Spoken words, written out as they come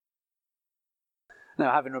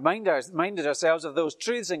Now, having reminded ourselves of those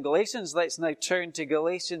truths in Galatians, let's now turn to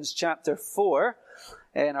Galatians chapter 4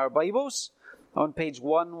 in our Bibles on page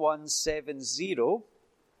 1170. And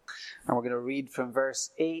we're going to read from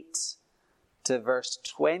verse 8 to verse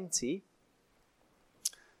 20.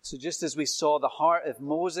 So just as we saw the heart of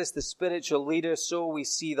Moses, the spiritual leader, so we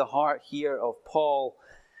see the heart here of Paul,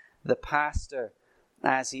 the pastor,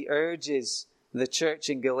 as he urges the church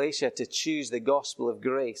in Galatia to choose the gospel of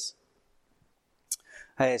grace.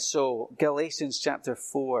 So Galatians chapter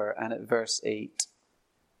 4 and at verse 8.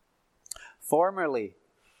 Formerly,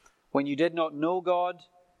 when you did not know God,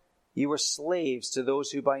 you were slaves to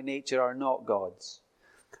those who by nature are not gods.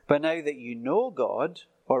 But now that you know God,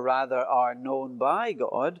 or rather are known by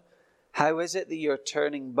God, how is it that you're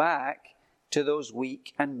turning back to those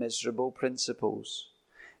weak and miserable principles?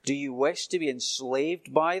 Do you wish to be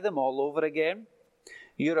enslaved by them all over again?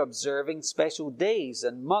 You're observing special days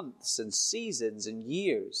and months and seasons and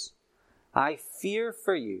years. I fear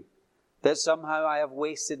for you that somehow I have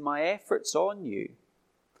wasted my efforts on you.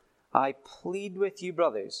 I plead with you,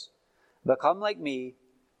 brothers, become like me,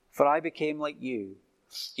 for I became like you.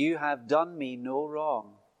 You have done me no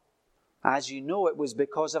wrong. As you know, it was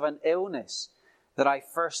because of an illness that I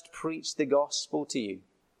first preached the gospel to you.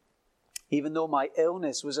 Even though my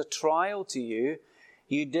illness was a trial to you,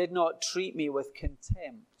 you did not treat me with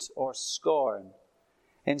contempt or scorn.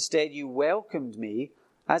 Instead, you welcomed me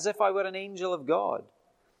as if I were an angel of God,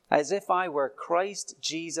 as if I were Christ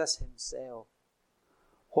Jesus himself.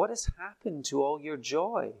 What has happened to all your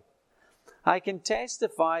joy? I can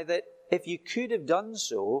testify that if you could have done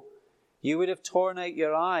so, you would have torn out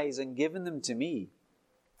your eyes and given them to me.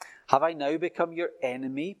 Have I now become your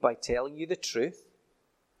enemy by telling you the truth?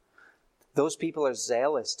 Those people are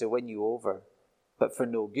zealous to win you over, but for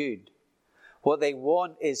no good. What they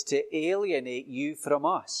want is to alienate you from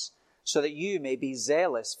us, so that you may be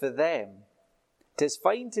zealous for them. It is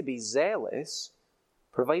fine to be zealous,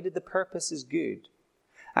 provided the purpose is good,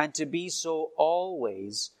 and to be so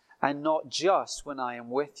always, and not just when I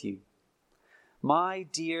am with you. My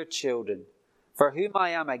dear children, for whom I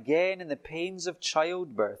am again in the pains of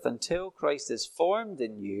childbirth until Christ is formed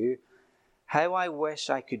in you, how I wish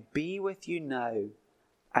I could be with you now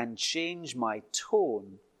and change my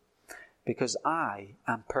tone, because I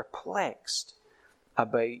am perplexed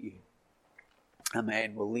about you.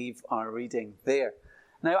 Amen. We'll leave our reading there.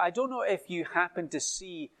 Now, I don't know if you happen to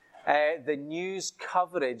see the news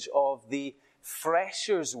coverage of the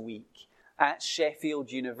Freshers' Week at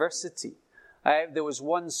Sheffield University. There was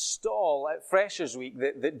one stall at Freshers' Week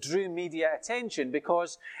that drew media attention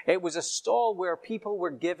because it was a stall where people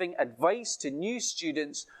were giving advice to new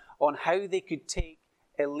students on how they could take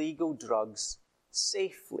illegal drugs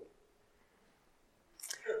safely.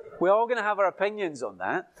 We're all going to have our opinions on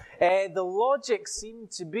that. The logic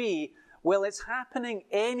seemed to be, well, it's happening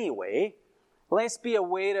anyway. Let's be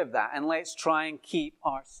aware of that and let's try and keep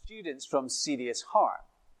our students from serious harm.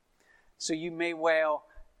 So you may well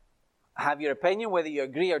have your opinion, whether you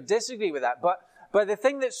agree or disagree with that. But the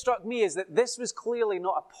thing that struck me is that this was clearly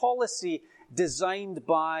not a policy designed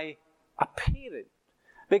by a parent.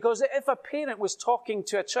 Because if a parent was talking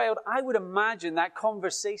to a child, I would imagine that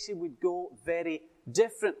conversation would go very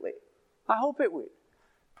differently. I hope it would.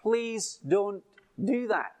 Please don't do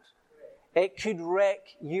that. It could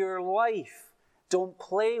wreck your life. Don't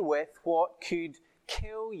play with what could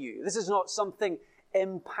kill you. This is not something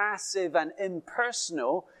impassive and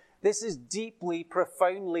impersonal. This is deeply,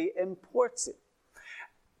 profoundly important.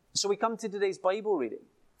 So we come to today's Bible reading.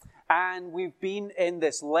 And we've been in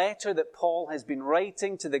this letter that Paul has been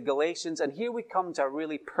writing to the Galatians. And here we come to a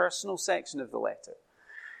really personal section of the letter.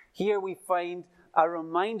 Here we find a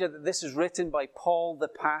reminder that this is written by Paul the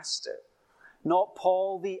pastor. Not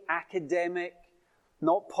Paul the academic.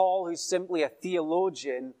 Not Paul who's simply a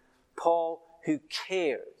theologian. Paul who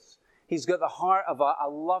cares. He's got the heart of a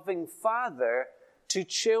loving father to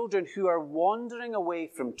children who are wandering away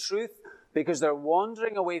from truth. Because they're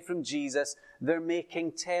wandering away from Jesus, they're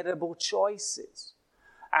making terrible choices.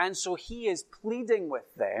 And so he is pleading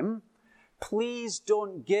with them, please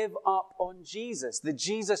don't give up on Jesus, the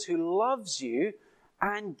Jesus who loves you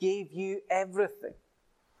and gave you everything.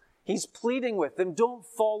 He's pleading with them, don't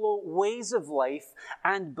follow ways of life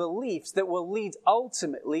and beliefs that will lead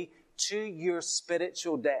ultimately to your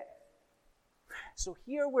spiritual death. So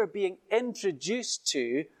here we're being introduced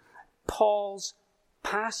to Paul's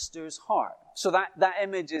pastor's heart. So that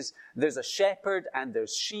image is, there's a shepherd and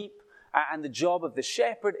there's sheep, and the job of the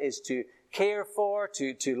shepherd is to care for,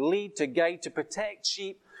 to lead, to guide, to protect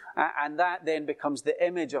sheep, and that then becomes the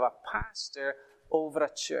image of a pastor over a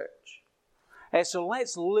church. So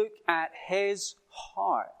let's look at his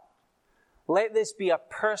heart. Let this be a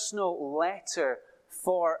personal letter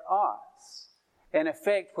for us, in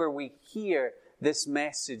effect, where we hear this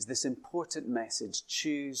message, this important message: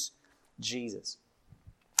 choose Jesus.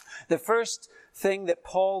 The first thing that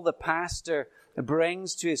Paul, the pastor,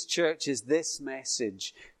 brings to his church is this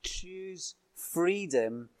message: choose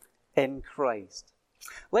freedom in Christ.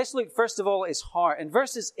 Let's look first of all at his heart. In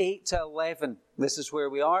verses 8 to 11, this is where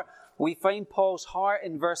we are. We find Paul's heart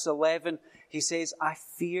in verse 11. He says, I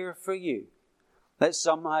fear for you that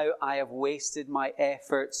somehow I have wasted my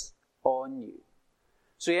efforts on you.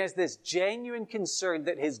 So he has this genuine concern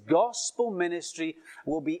that his gospel ministry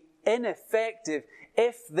will be ineffective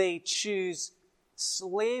if they choose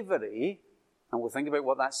slavery, and we'll think about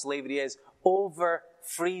what that slavery is, over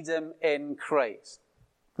freedom in Christ.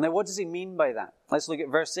 Now, what does he mean by that? Let's look at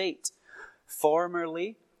verse 8.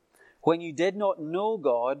 Formerly, when you did not know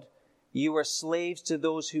God, you were slaves to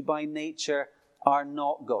those who by nature are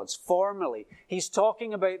not gods. Formerly, he's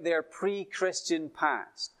talking about their pre-Christian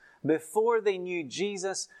past. Before they knew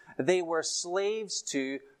Jesus, they were slaves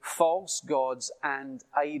to false gods and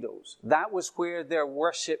idols. That was where their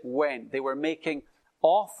worship went. They were making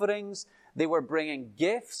offerings. They were bringing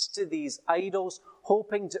gifts to these idols,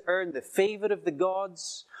 hoping to earn the favor of the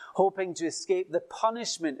gods, hoping to escape the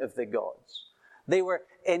punishment of the gods. They were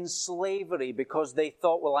in slavery because they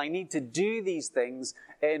thought, well, I need to do these things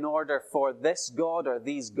in order for this God or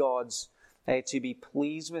these gods to be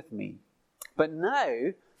pleased with me. But now,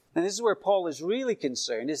 and this is where Paul is really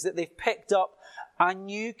concerned, is that they've picked up a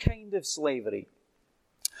new kind of slavery.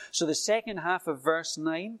 So the second half of verse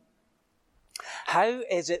 9, how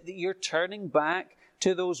is it that you're turning back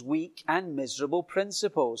to those weak and miserable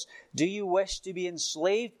principles? Do you wish to be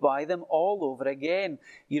enslaved by them all over again?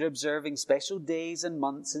 You're observing special days and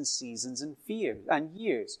months and seasons and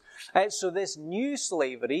years. So this new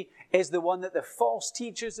slavery is the one that the false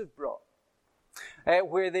teachers have brought.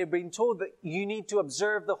 Where they've been told that you need to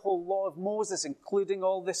observe the whole law of Moses, including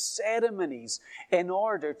all the ceremonies, in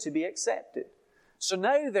order to be accepted. So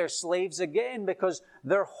now they're slaves again because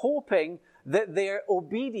they're hoping that their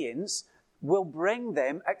obedience will bring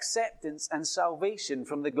them acceptance and salvation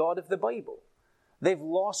from the God of the Bible. They've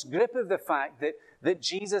lost grip of the fact that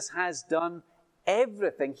Jesus has done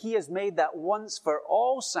everything. He has made that once for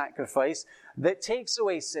all sacrifice that takes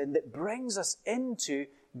away sin, that brings us into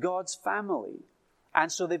God's family.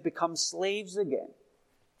 And so they've become slaves again.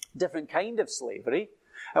 Different kind of slavery.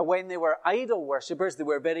 When they were idol worshippers, they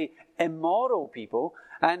were very immoral people.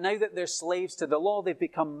 And now that they're slaves to the law, they've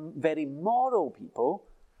become very moral people.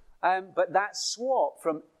 But that swap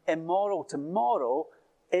from immoral to moral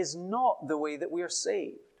is not the way that we are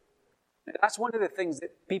saved. That's one of the things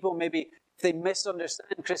that people maybe, if they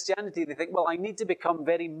misunderstand Christianity, they think, well, I need to become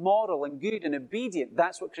very moral and good and obedient.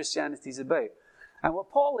 That's what Christianity is about. And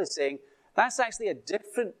what Paul is saying, that's actually a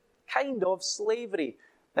different kind of slavery.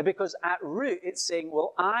 Because at root, it's saying,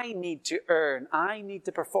 well, I need to earn, I need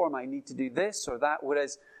to perform, I need to do this or that.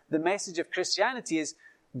 Whereas the message of Christianity is,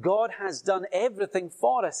 God has done everything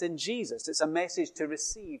for us in Jesus. It's a message to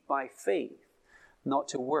receive by faith, not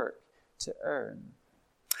to work, to earn.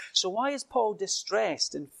 So why is Paul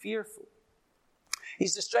distressed and fearful?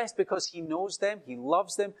 He's distressed because he knows them, he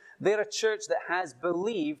loves them. They're a church that has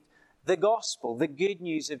believed the gospel, the good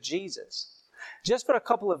news of Jesus. Just for a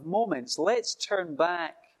couple of moments, let's turn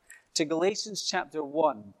back to Galatians chapter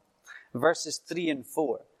 1, verses 3 and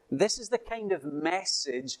 4. This is the kind of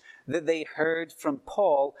message that they heard from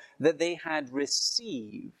Paul that they had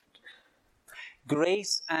received.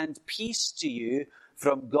 Grace and peace to you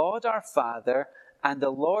from God our Father and the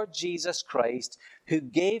Lord Jesus Christ, who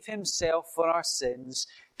gave himself for our sins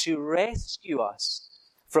to rescue us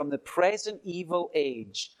from the present evil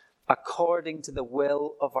age, according to the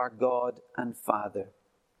will of our God and Father.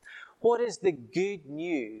 What is the good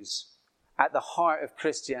news at the heart of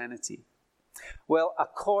Christianity? Well,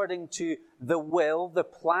 according to the will, the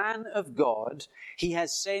plan of God, he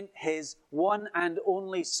has sent his one and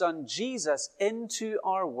only Son, Jesus, into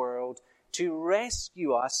our world to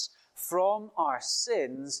rescue us from our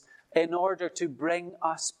sins in order to bring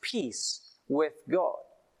us peace with God.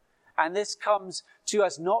 And this comes to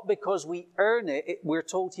us not because we earn it. We're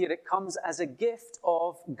told here it comes as a gift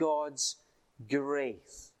of God's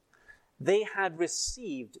grace. They had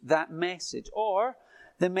received that message, or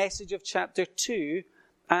the message of chapter 2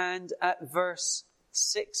 and at verse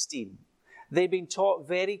 16. They've been taught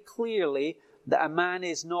very clearly that a man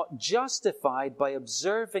is not justified by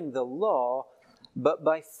observing the law, but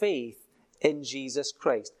by faith in Jesus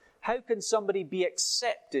Christ. how can somebody be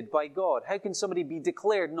accepted by God? How can somebody be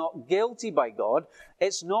declared not guilty by God?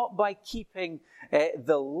 It's not by keeping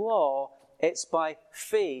the law, it's by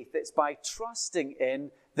faith, it's by trusting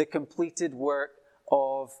in the completed work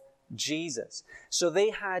of Jesus. So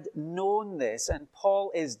they had known this, and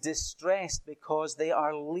Paul is distressed because they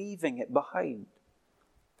are leaving it behind.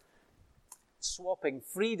 Swapping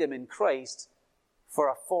freedom in Christ for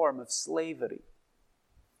a form of slavery.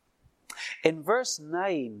 In verse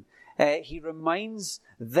 9, he reminds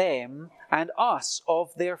them and us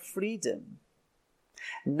of their freedom.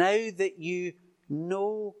 Now that you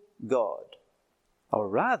know God, or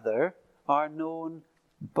rather are known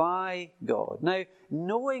by God. Now,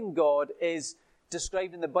 knowing God is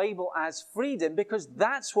described in the Bible as freedom because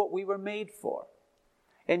that's what we were made for.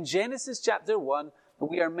 In Genesis chapter 1,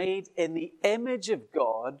 we are made in the image of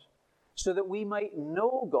God so that we might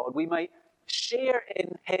know God, we might share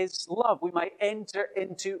in His love, we might enter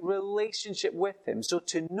into relationship with Him. So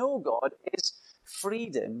to know God is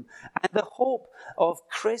freedom. And the hope of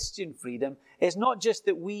Christian freedom is not just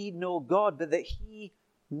that we know God, but that He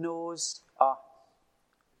knows us.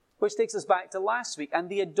 Which takes us back to last week and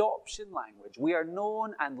the adoption language. We are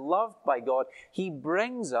known and loved by God. He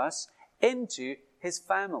brings us into His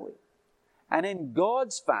family. And in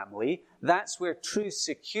God's family, that's where true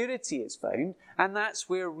security is found, and that's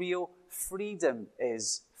where real freedom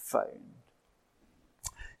is found.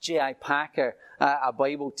 J.I. Packer, a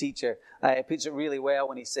Bible teacher, puts it really well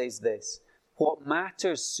when he says this: what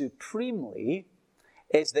matters supremely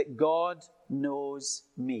is that God knows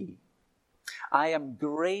me. I am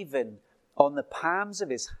graven on the palms of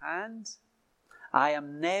His hand. I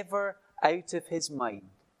am never out of His mind.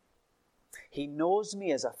 He knows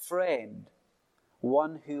me as a friend,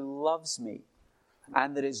 one who loves me,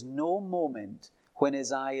 and there is no moment when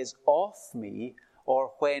His eye is off me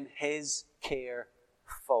or when His care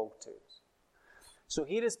falters. So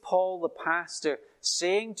here is Paul the pastor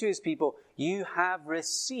saying to his people, you have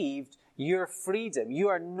received your freedom. You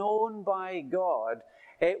are known by God.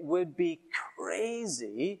 It would be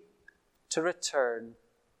crazy to return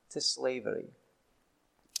to slavery.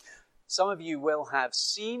 Some of you will have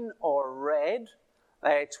seen or read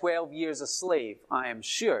 12 Years a Slave, I am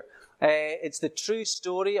sure. It's the true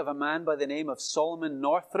story of a man by the name of Solomon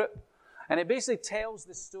Northrop. And it basically tells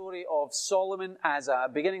the story of Solomon as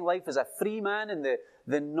beginning life as a free man in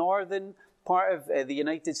the northern part of the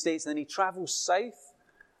United States. And then he travels south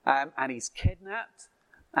and he's kidnapped.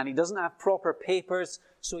 And he doesn't have proper papers,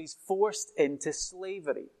 so he's forced into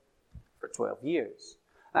slavery for 12 years.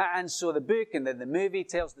 And so the book and then the movie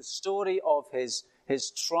tells the story of his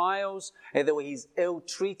trials, the way he's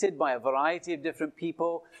ill-treated by a variety of different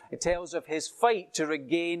people. It tells of his fight to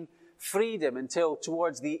regain freedom until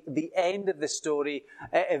towards the end of the story,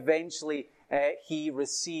 eventually he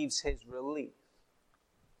receives his release.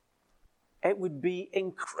 It would be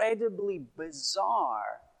incredibly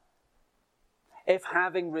bizarre if,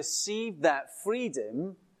 having received that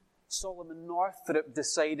freedom, Solomon Northrop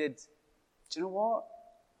decided, do you know what?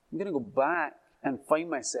 I'm going to go back and find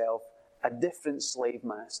myself a different slave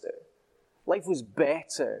master. Life was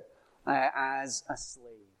better as a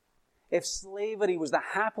slave. If slavery was the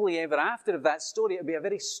happily ever after of that story, it would be a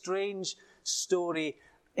very strange story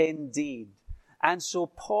indeed. And so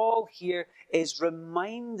Paul here is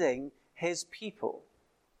reminding his people,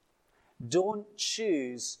 don't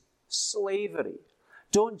choose slavery.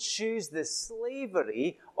 Don't choose the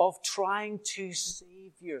slavery of trying to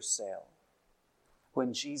save yourself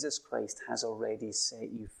when Jesus Christ has already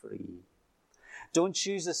set you free. Don't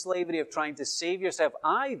choose the slavery of trying to save yourself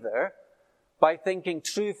either by thinking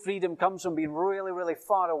true freedom comes from being really, really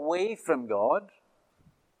far away from God,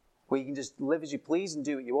 where you can just live as you please and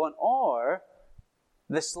do what you want, or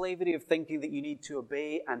the slavery of thinking that you need to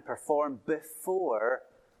obey and perform before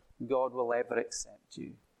God will ever accept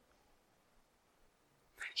you.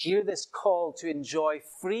 Hear this call to enjoy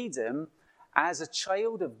freedom as a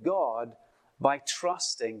child of God by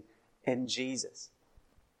trusting in Jesus.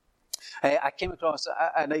 I came across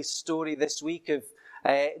a nice story this week of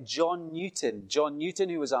John Newton. John Newton,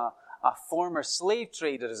 who was a former slave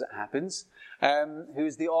trader, as it happens, who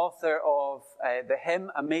is the author of the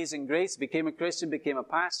hymn Amazing Grace, became a Christian, became a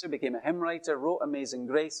pastor, became a hymn writer, wrote Amazing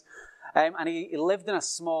Grace. And he lived in a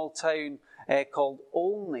small town called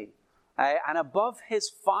Olney. And above his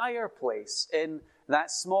fireplace in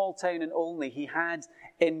that small town in Olney, he had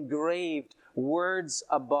engraved words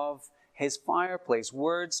above his fireplace,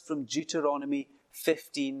 words from Deuteronomy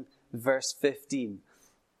 15, verse 15,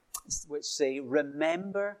 which say,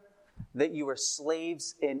 remember that you were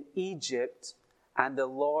slaves in Egypt and the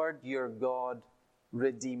Lord your God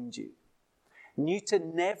redeemed you.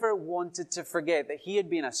 Newton never wanted to forget that he had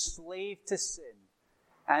been a slave to sin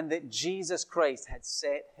and that Jesus Christ had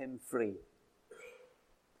set him free.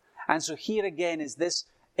 And so here again is this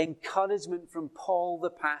encouragement from Paul the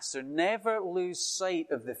pastor. Never lose sight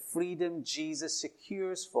of the freedom Jesus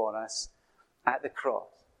secures for us at the cross.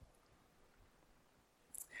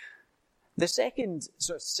 The second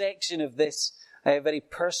sort of section of this very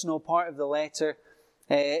personal part of the letter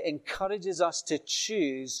encourages us to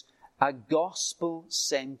choose a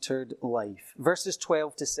gospel-centered life. Verses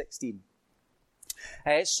 12 to 16.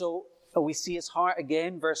 So we see his heart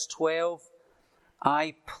again, verse 12.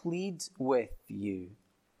 I plead with you.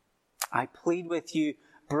 I plead with you,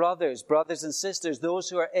 brothers and sisters, those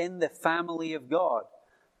who are in the family of God.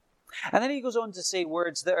 And then he goes on to say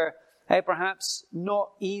words that are perhaps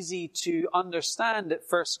not easy to understand at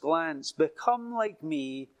first glance. Become like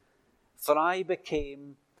me, for I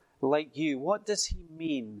became like you. What does he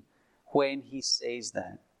mean when he says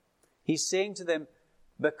that? He's saying to them,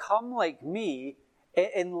 become like me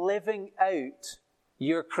in living out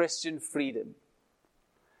your Christian freedom.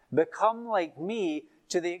 Become like me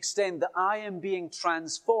to the extent that I am being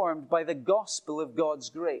transformed by the gospel of God's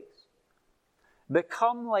grace.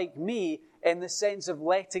 Become like me in the sense of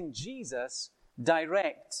letting Jesus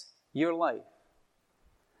direct your life.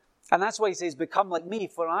 And that's why he says, become like me,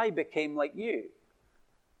 for I became like you.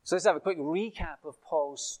 So let's have a quick recap of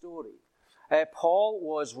Paul's story. Paul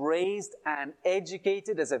was raised and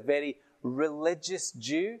educated as a very religious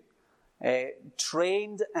Jew,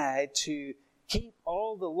 trained to keep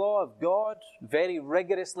all the law of God very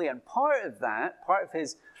rigorously. And part of that, part of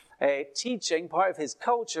his teaching, part of his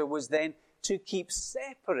culture was then to keep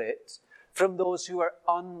separate from those who are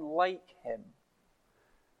unlike him.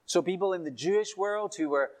 So people in the Jewish world who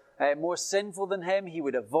were more sinful than him, he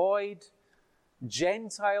would avoid.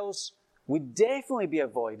 Gentiles would definitely be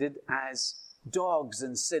avoided as dogs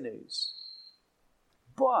and sinners.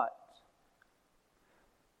 But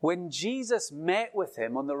when Jesus met with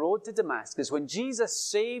him on the road to Damascus, when Jesus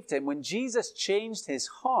saved him, when Jesus changed his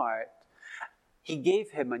heart, he gave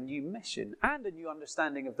him a new mission and a new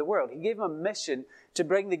understanding of the world. He gave him a mission to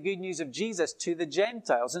bring the good news of Jesus to the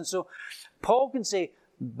Gentiles. And so Paul can say,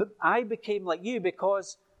 I became like you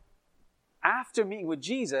because after meeting with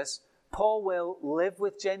Jesus, Paul will live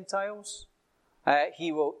with Gentiles.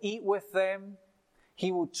 He will eat with them.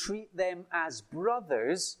 He will treat them as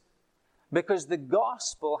brothers because the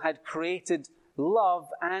gospel had created love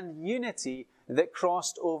and unity that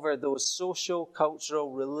crossed over those social,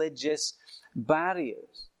 cultural, religious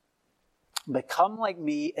barriers. Become like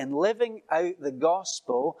me in living out the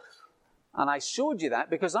gospel. And I showed you that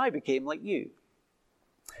because I became like you.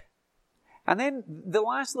 And then the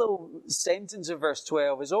last little sentence of verse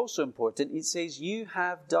 12 is also important. It says, you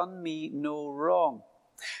have done me no wrong.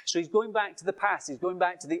 So he's going back to the past. He's going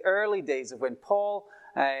back to the early days of when Paul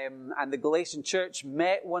and the Galatian church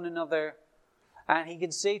met one another. And he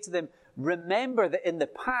can say to them, remember that in the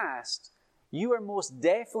past, you are most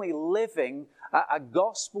definitely living a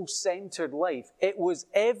gospel-centered life. It was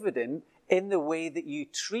evident in the way that you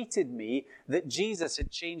treated me that Jesus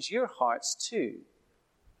had changed your hearts too.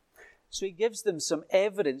 So he gives them some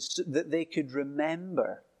evidence that they could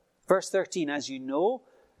remember. Verse 13, as you know,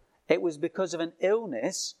 it was because of an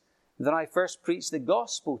illness that I first preached the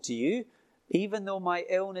gospel to you. Even though my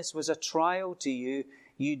illness was a trial to you,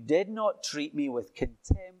 you did not treat me with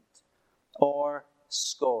contempt or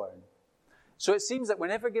scorn. So it seems that we're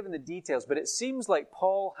never given the details, but it seems like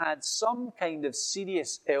Paul had some kind of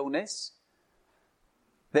serious illness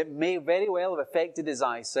that may very well have affected his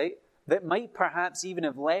eyesight, that might perhaps even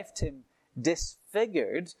have left him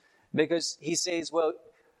disfigured, because he says, well,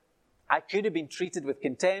 I could have been treated with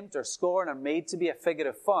contempt or scorn or made to be a figure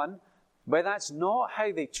of fun, but that's not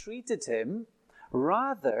how they treated him.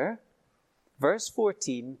 Rather, verse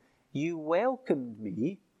 14, you welcomed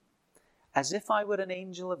me as if I were an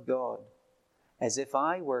angel of God, as if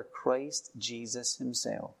I were Christ Jesus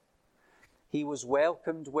himself. He was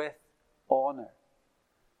welcomed with honor.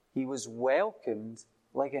 He was welcomed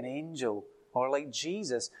like an angel or like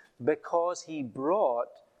Jesus because he brought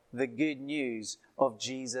the good news of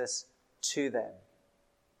Jesus to them.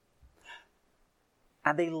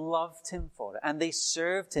 And they loved him for it, and they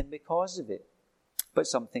served him because of it. But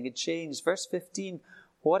something had changed. Verse 15,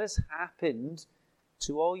 what has happened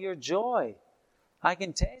to all your joy? I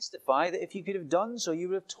can testify that if you could have done so, you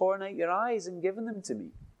would have torn out your eyes and given them to me.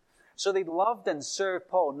 So they loved and served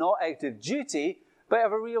Paul, not out of duty, but out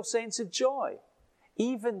of a real sense of joy,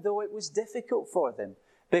 even though it was difficult for them,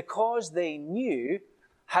 because they knew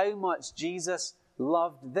how much Jesus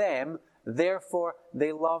loved them, therefore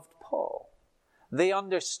they loved Paul. They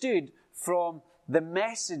understood from the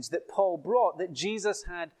message that Paul brought, that Jesus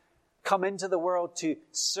had come into the world to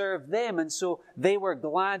serve them, and so they were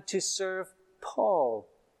glad to serve Paul.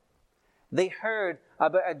 They heard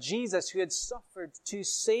about a Jesus who had suffered to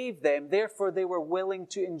save them. Therefore, they were willing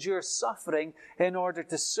to endure suffering in order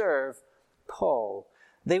to serve Paul.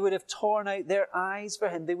 They would have torn out their eyes for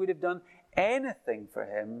him. They would have done anything for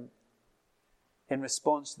him in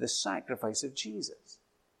response to the sacrifice of Jesus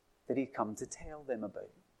that he'd come to tell them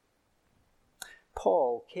about.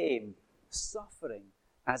 Paul came suffering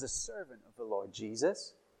as a servant of the Lord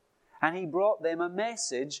Jesus, and he brought them a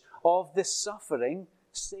message of the suffering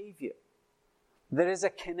Savior. There is a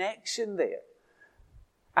connection there.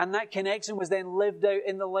 And that connection was then lived out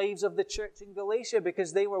in the lives of the church in Galatia,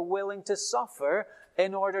 because they were willing to suffer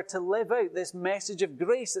in order to live out this message of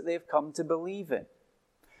grace that they've come to believe in.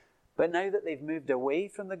 But now that they've moved away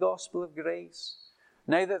from the gospel of grace,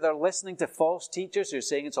 now that they're listening to false teachers who are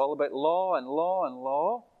saying it's all about law and law and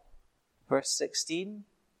law, verse 16,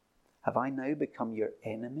 have I now become your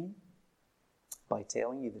enemy by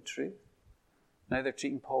telling you the truth? Now they're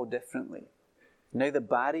treating Paul differently. Now the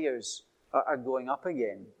barriers are going up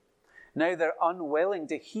again. Now they're unwilling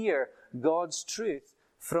to hear God's truth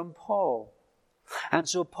from Paul. And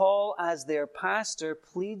so Paul, as their pastor,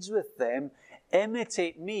 pleads with them,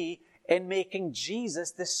 imitate me in making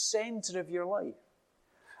Jesus the center of your life.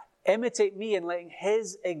 Imitate me in letting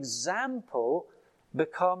his example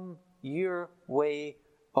become your way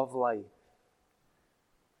of life.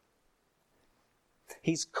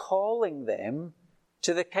 He's calling them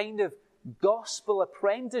to the kind of gospel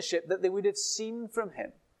apprenticeship that they would have seen from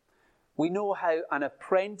him. We know how an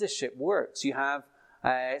apprenticeship works. You have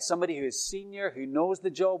somebody who is senior, who knows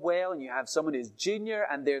the job well, and you have someone who's junior,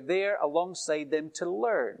 and they're there alongside them to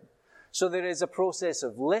learn. So there is a process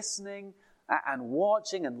of listening and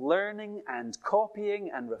watching and learning and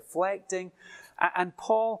copying and reflecting. And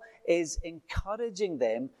Paul is encouraging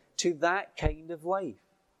them to that kind of life.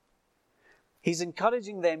 He's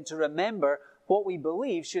encouraging them to remember what we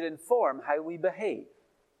believe should inform how we behave.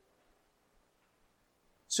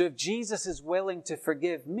 So if Jesus is willing to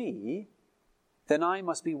forgive me, then I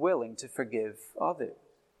must be willing to forgive others.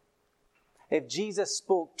 If Jesus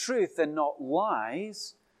spoke truth and not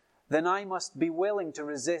lies, then I must be willing to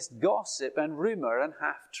resist gossip and rumor and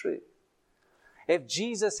half-truth. If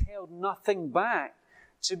Jesus held nothing back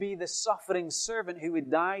to be the suffering servant who would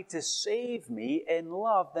die to save me in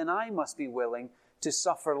love, then I must be willing to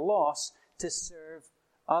suffer loss to serve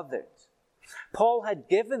others. Paul had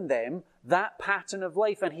given them that pattern of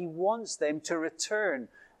life, and he wants them to return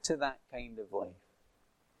to that kind of life.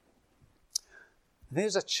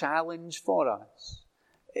 There's a challenge for us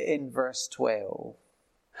in verse 12.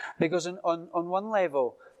 Because on one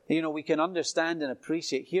level, we can understand and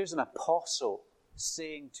appreciate, here's an apostle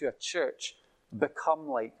saying to a church, become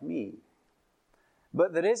like me.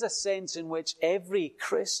 But there is a sense in which every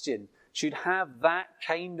Christian should have that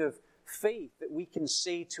kind of faith that we can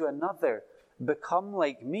say to another, become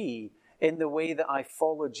like me in the way that I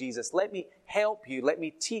follow Jesus. Let me help you, let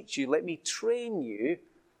me teach you, let me train you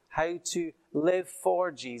how to live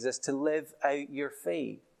for Jesus, to live out your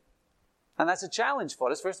faith. And that's a challenge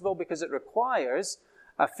for us, first of all, because it requires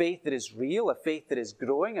a faith that is real, a faith that is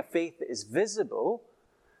growing, a faith that is visible.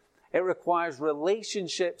 It requires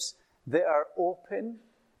relationships that are open,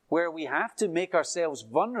 where we have to make ourselves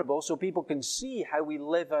vulnerable so people can see how we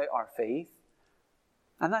live out our faith.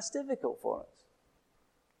 And that's difficult for us.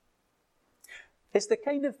 It's the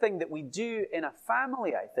kind of thing that we do in a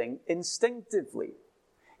family, I think, instinctively.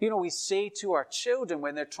 We say to our children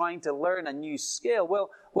when they're trying to learn a new skill, well,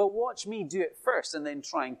 watch me do it first and then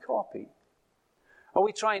try and copy. Or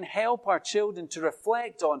we try and help our children to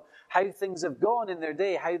reflect on how things have gone in their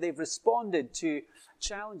day, how they've responded to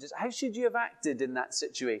challenges. How should you have acted in that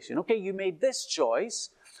situation? Okay, you made this choice.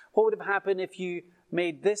 What would have happened if you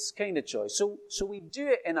made this kind of choice? So we do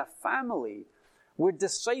it in a family. We're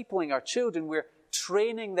discipling our children. We're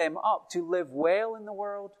training them up to live well in the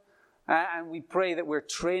world. And we pray that we're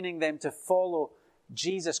training them to follow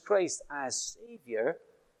Jesus Christ as Savior.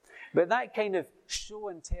 But that kind of show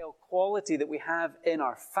and tell quality that we have in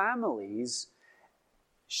our families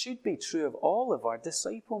should be true of all of our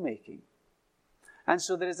disciple making. And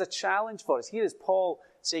so there is a challenge for us. Here is Paul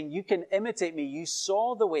saying, you can imitate me. You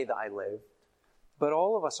saw the way that I lived. But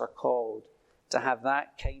all of us are called to have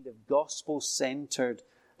that kind of gospel-centered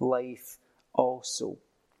life also.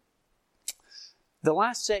 The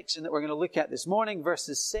last section that we're going to look at this morning,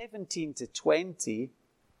 verses 17 to 20,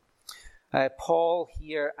 Paul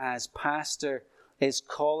here as pastor is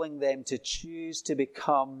calling them to choose to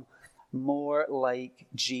become more like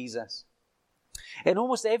Jesus. In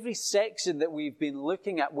almost every section that we've been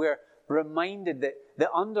looking at, we're reminded that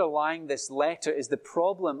underlying this letter is the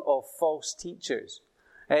problem of false teachers.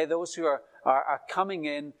 Those who are coming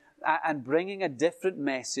in and bringing a different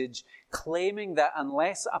message, claiming that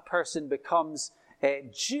unless a person becomes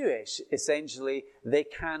Jewish, essentially, they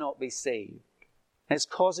cannot be saved. It's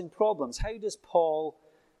causing problems. How does Paul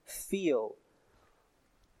feel?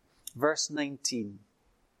 Verse 19.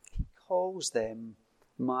 He calls them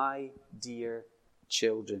my dear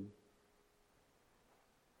children.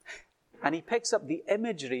 And he picks up the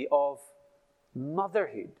imagery of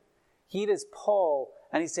motherhood. Here is Paul,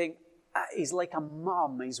 and he's saying, he's like a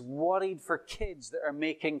mum. He's worried for kids that are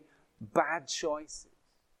making bad choices.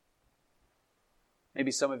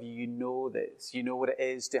 Maybe some of you know this. You know what it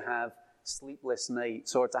is to have sleepless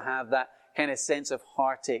nights or to have that kind of sense of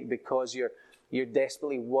heartache because you're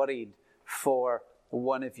desperately worried for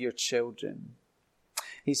one of your children.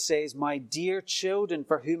 He says, my dear children,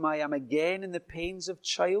 for whom I am again in the pains of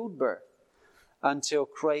childbirth, until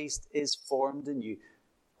Christ is formed in you.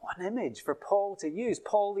 What an image for Paul to use.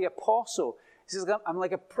 Paul the Apostle. He says, I'm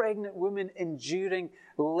like a pregnant woman enduring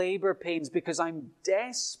labor pains because I'm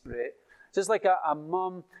desperate. Just like a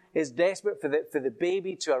mum is desperate for the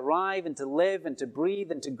baby to arrive and to live and to breathe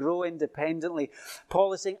and to grow independently.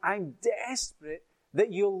 Paul is saying, I'm desperate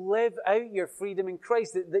that you'll live out your freedom in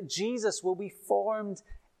Christ, that Jesus will be formed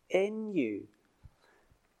in you.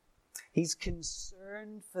 He's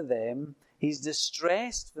concerned for them. He's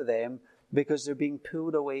distressed for them because they're being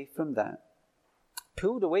pulled away from that.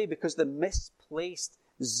 Pulled away because the misplaced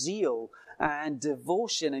zeal and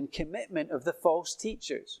devotion and commitment of the false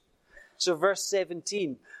teachers. So verse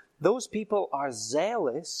 17, those people are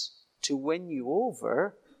zealous to win you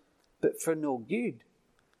over, but for no good.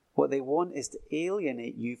 What they want is to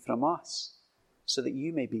alienate you from us so that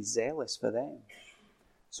you may be zealous for them.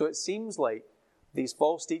 So it seems like these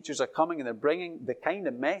false teachers are coming and they're bringing the kind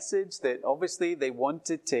of message that obviously they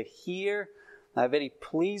wanted to hear, a very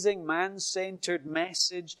pleasing, man-centered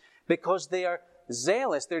message, because they are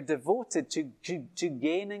zealous. They're devoted to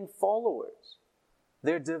gaining followers.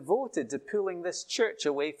 They're devoted to pulling this church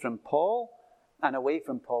away from Paul and away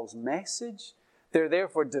from Paul's message. They're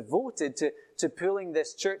therefore devoted to pulling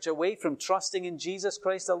this church away from trusting in Jesus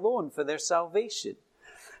Christ alone for their salvation.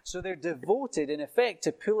 So they're devoted, in effect,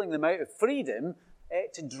 to pulling them out of freedom,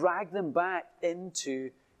 to drag them back into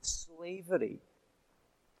slavery.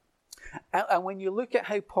 And when you look at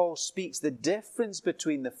how Paul speaks, the difference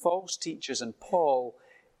between the false teachers and Paul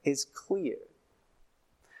is clear.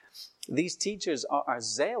 These teachers are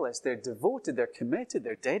zealous, they're devoted, they're committed,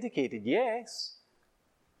 they're dedicated, yes,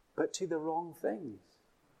 but to the wrong things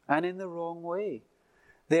and in the wrong way.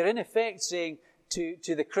 They're in effect saying to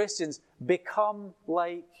the Christians, become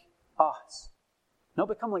like us. Not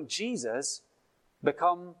become like Jesus,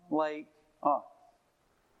 become like us.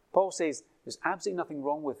 Paul says there's absolutely nothing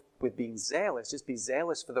wrong with being zealous, just be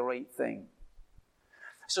zealous for the right thing.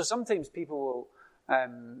 So sometimes people will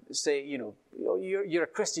say, you're a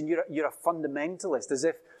Christian, you're a fundamentalist, as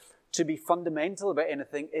if to be fundamental about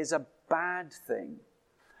anything is a bad thing.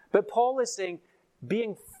 But Paul is saying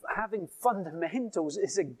having fundamentals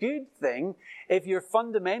is a good thing if your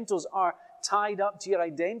fundamentals are tied up to your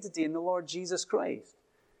identity in the Lord Jesus Christ.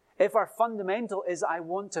 If our fundamental is I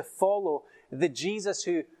want to follow the Jesus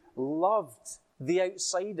who loved the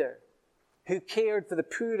outsider, who cared for the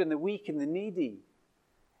poor and the weak and the needy.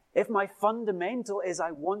 If my fundamental is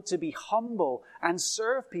I want to be humble and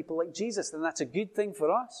serve people like Jesus, then that's a good thing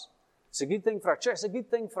for us. It's a good thing for our church. It's a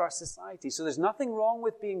good thing for our society. So there's nothing wrong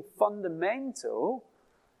with being fundamental.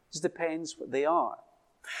 It just depends what they are.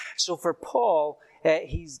 So for Paul,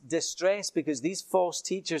 he's distressed because these false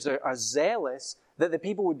teachers are zealous that the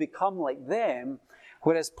people would become like them,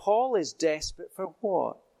 whereas Paul is desperate for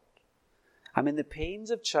what? I'm in the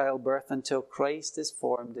pains of childbirth until Christ is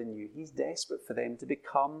formed in you. He's desperate for them to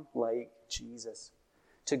become like Jesus,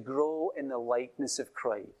 to grow in the likeness of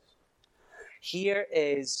Christ. Here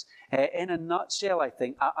is, in a nutshell, I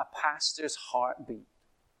think, a pastor's heartbeat.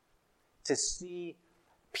 To see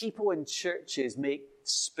people in churches make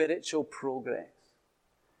spiritual progress.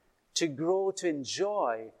 To grow, to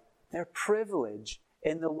enjoy their privilege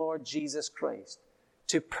in the Lord Jesus Christ.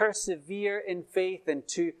 To persevere in faith and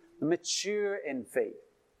to mature in faith.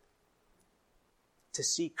 To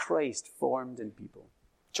see Christ formed in people.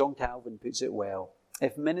 John Calvin puts it well.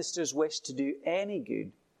 If ministers wish to do any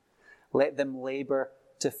good, let them labor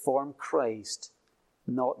to form Christ,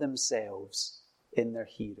 not themselves, in their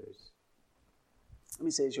hearers. Let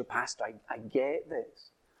me say, as your pastor, I get this.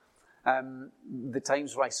 The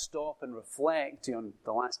times where I stop and reflect on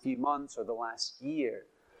the last few months or the last year,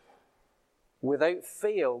 without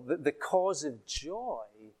fail, that the cause of joy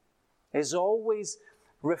is always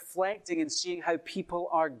reflecting and seeing how people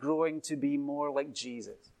are growing to be more like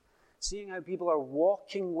Jesus. Seeing how people are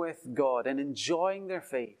walking with God and enjoying their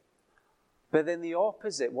faith. But then the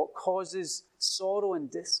opposite, what causes sorrow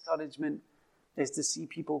and discouragement, is to see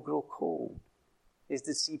people grow cold, is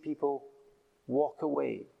to see people walk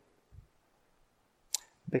away.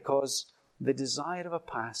 Because the desire of a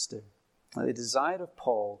pastor, the desire of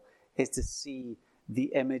Paul, is to see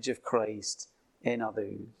the image of Christ in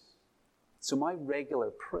others. So my regular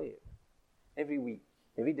prayer, every week,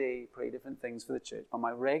 every day, pray different things for the church. But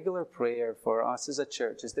my regular prayer for us as a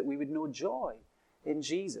church is that we would know joy in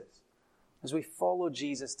Jesus as we follow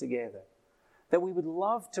Jesus together. That we would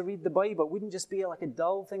love to read the Bible. It wouldn't just be like a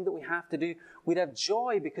dull thing that we have to do. We'd have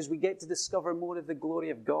joy because we get to discover more of the glory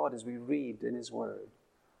of God as we read in His Word.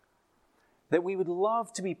 That we would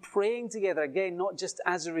love to be praying together, again, not just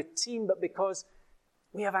as a routine, but because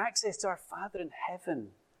we have access to our Father in heaven,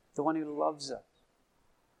 the one who loves us.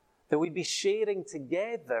 That we'd be sharing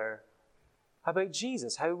together about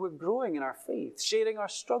Jesus, how we're growing in our faith, sharing our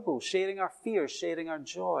struggles, sharing our fears, sharing our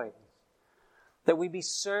joys. That we'd be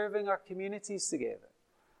serving our communities together,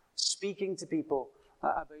 speaking to people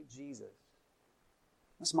about Jesus.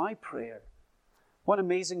 That's my prayer. What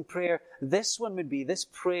amazing prayer this one would be, this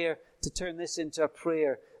prayer, to turn this into a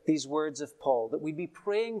prayer, these words of Paul, that we'd be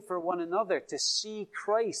praying for one another to see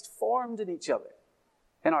Christ formed in each other,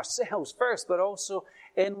 in ourselves first, but also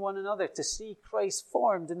in one another, to see Christ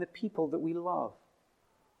formed in the people that we love.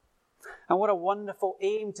 And what a wonderful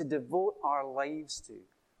aim to devote our lives to.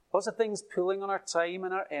 Lots of things pulling on our time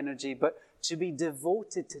and our energy, but to be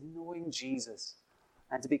devoted to knowing Jesus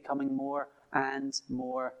and to becoming more and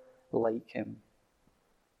more like Him.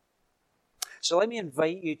 So let me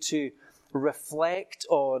invite you to reflect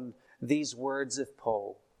on these words of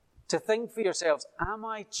Paul. To think for yourselves, am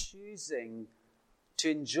I choosing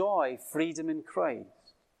to enjoy freedom in Christ?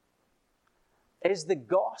 Is the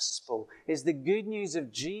gospel, is the good news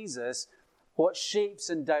of Jesus what shapes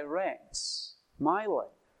and directs my life?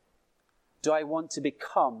 Do I want to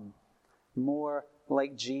become more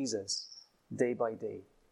like Jesus day by day?